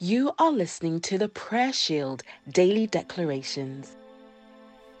You are listening to the Prayer Shield Daily Declarations.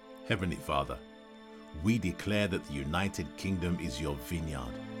 Heavenly Father, we declare that the United Kingdom is your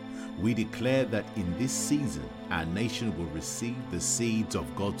vineyard. We declare that in this season, our nation will receive the seeds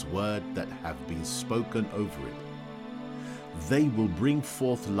of God's word that have been spoken over it. They will bring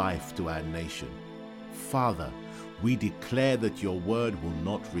forth life to our nation. Father, we declare that your word will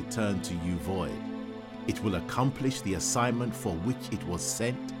not return to you void. It will accomplish the assignment for which it was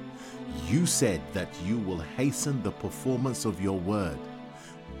sent. You said that you will hasten the performance of your word.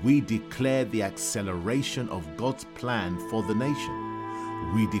 We declare the acceleration of God's plan for the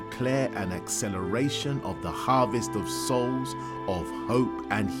nation. We declare an acceleration of the harvest of souls, of hope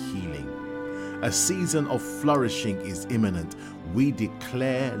and healing. A season of flourishing is imminent. We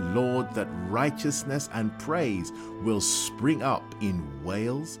declare, Lord, that righteousness and praise will spring up in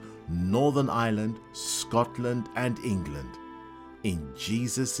Wales, Northern Ireland, Scotland and England. In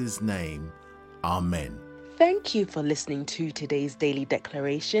Jesus' name, Amen. Thank you for listening to today's Daily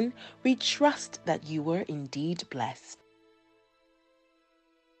Declaration. We trust that you were indeed blessed.